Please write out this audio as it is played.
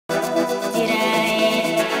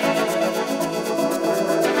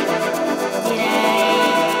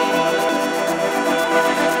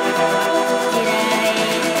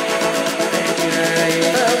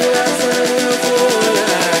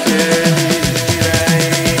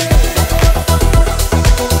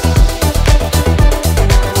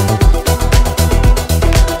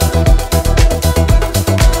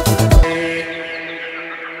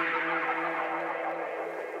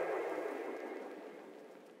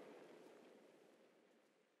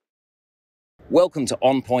Welcome to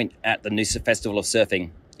On Point at the Noosa Festival of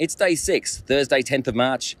Surfing. It's day 6, Thursday 10th of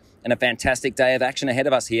March, and a fantastic day of action ahead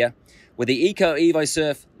of us here with the Eco Evo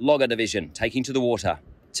Surf Logger Division taking to the water.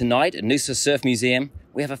 Tonight at Noosa Surf Museum,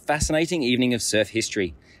 we have a fascinating evening of surf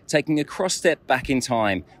history, taking a cross-step back in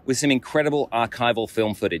time with some incredible archival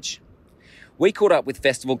film footage. We caught up with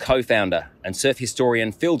festival co-founder and surf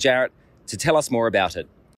historian Phil Jarratt to tell us more about it.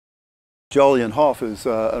 Jolyon Hoff is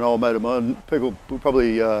an old mate of mine. People will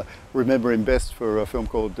probably remember him best for a film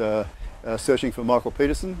called Searching for Michael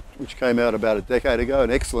Peterson, which came out about a decade ago, an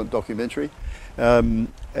excellent documentary.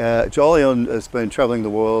 Jolyon has been travelling the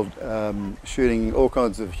world shooting all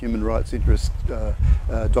kinds of human rights interest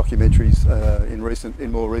documentaries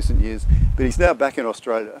in more recent years, but he's now back in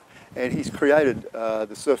Australia and he's created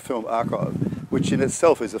the Surf Film Archive, which in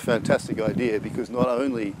itself is a fantastic idea because not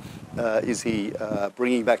only is he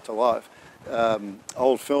bringing back to life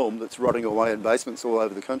old film that's rotting away in basements all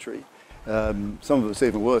over the country. Some of it's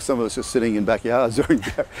even worse. Some of it's just sitting in backyards or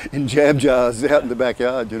in jam jars out in the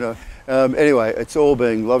backyard, you know. Anyway, it's all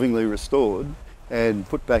being lovingly restored and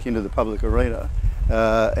put back into the public arena.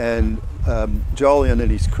 Jolyon and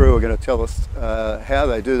his crew are going to tell us how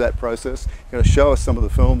they do that process, going to show us some of the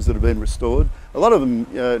films that have been restored. A lot of them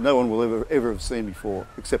no one will ever have seen before,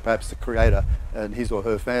 except perhaps the creator and his or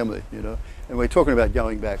her family, you know. And we're talking about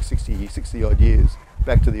going back 60 odd years,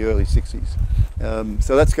 back to the early 60s.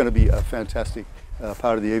 So that's going to be a fantastic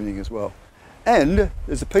part of the evening as well. And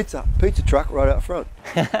there's a pizza truck right out front.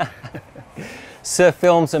 Surf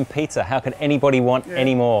films and pizza, how could anybody want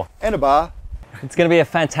any more? And a bar. It's going to be a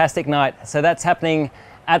fantastic night. So that's happening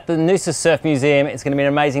at the Noosa Surf Museum. It's going to be an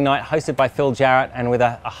amazing night hosted by Phil Jarratt and with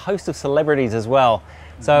a host of celebrities as well.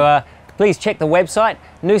 So please check the website,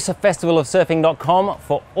 noosafestivalofsurfing.com,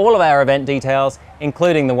 for all of our event details,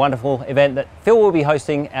 including the wonderful event that Phil will be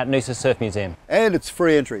hosting at Noosa Surf Museum. And it's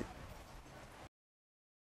free entry.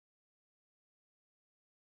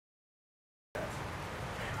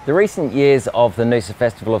 The recent years of the Noosa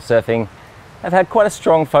Festival of Surfing have had quite a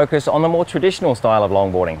strong focus on the more traditional style of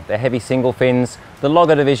longboarding, the heavy single fins, the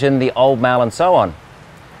logger division, the old mal and so on.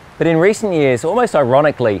 But in recent years, almost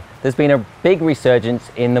ironically, there's been a big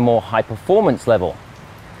resurgence in the more high performance level.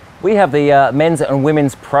 We have the men's and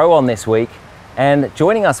women's pro on this week, and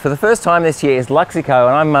joining us for the first time this year is Luxico,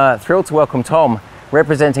 and I'm thrilled to welcome Tom,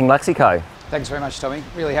 representing Luxico. Thanks very much, Tommy.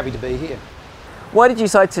 Really happy to be here. Why did you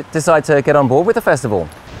decide to get on board with the festival?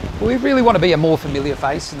 Well, we really want to be a more familiar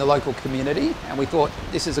face in the local community, and we thought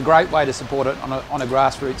this is a great way to support it on a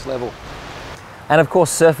grassroots level. And of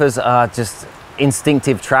course, surfers are just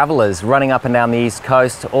instinctive travellers running up and down the East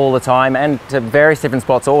Coast all the time and to various different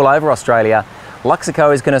spots all over Australia.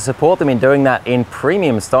 Luxico is going to support them in doing that in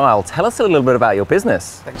premium style. Tell us a little bit about your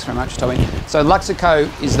business. Thanks very much, Tommy. So Luxico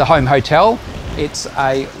is the home hotel. It's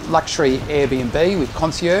a luxury Airbnb with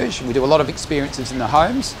concierge. We do a lot of experiences in the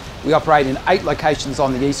homes. We operate in 8 locations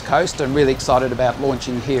on the East Coast and really excited about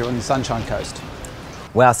launching here on the Sunshine Coast.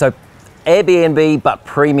 Wow, so Airbnb but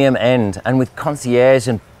premium end and with concierge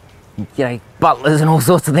and butlers and all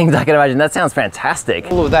sorts of things, I can imagine. That sounds fantastic.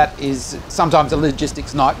 All of that is sometimes a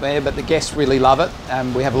logistics nightmare, but the guests really love it.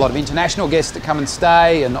 We have a lot of international guests that come and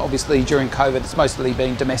stay, and obviously during COVID it's mostly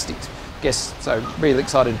been domestic guests, so really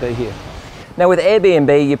excited to be here. Now with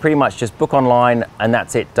Airbnb, you pretty much just book online and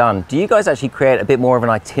that's it, done. Do you guys actually create a bit more of an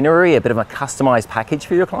itinerary, a bit of a customised package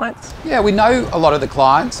for your clients? Yeah, we know a lot of the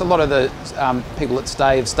clients. A lot of the people that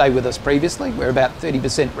stay have stayed with us previously. We're about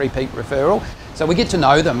 30% repeat referral. So we get to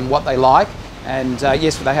know them, what they like, and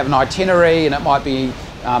yes, they have an itinerary, and it might be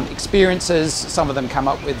experiences. Some of them come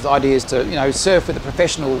up with ideas to surf with a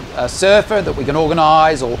professional surfer that we can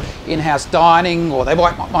organise, or in-house dining, or they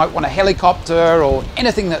might want a helicopter, or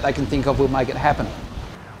anything that they can think of will make it happen.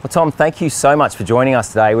 Well, Tom, thank you so much for joining us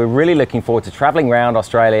today. We're really looking forward to travelling around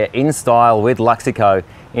Australia in style with Luxico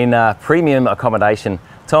in premium accommodation.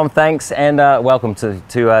 Tom, thanks, and welcome to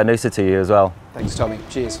Noosa to you as well. Thanks, Tommy.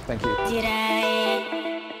 Cheers. Thank you.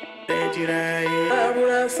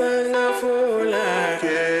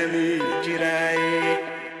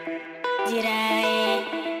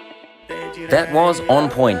 That was On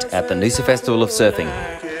Point at the Noosa Festival of Surfing.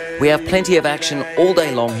 We have plenty of action all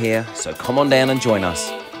day long here, so come on down and join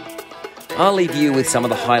us. I'll leave you with some of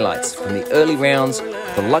the highlights from the early rounds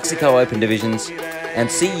of the Luxico Open divisions,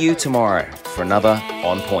 and see you tomorrow for another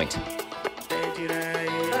On Point.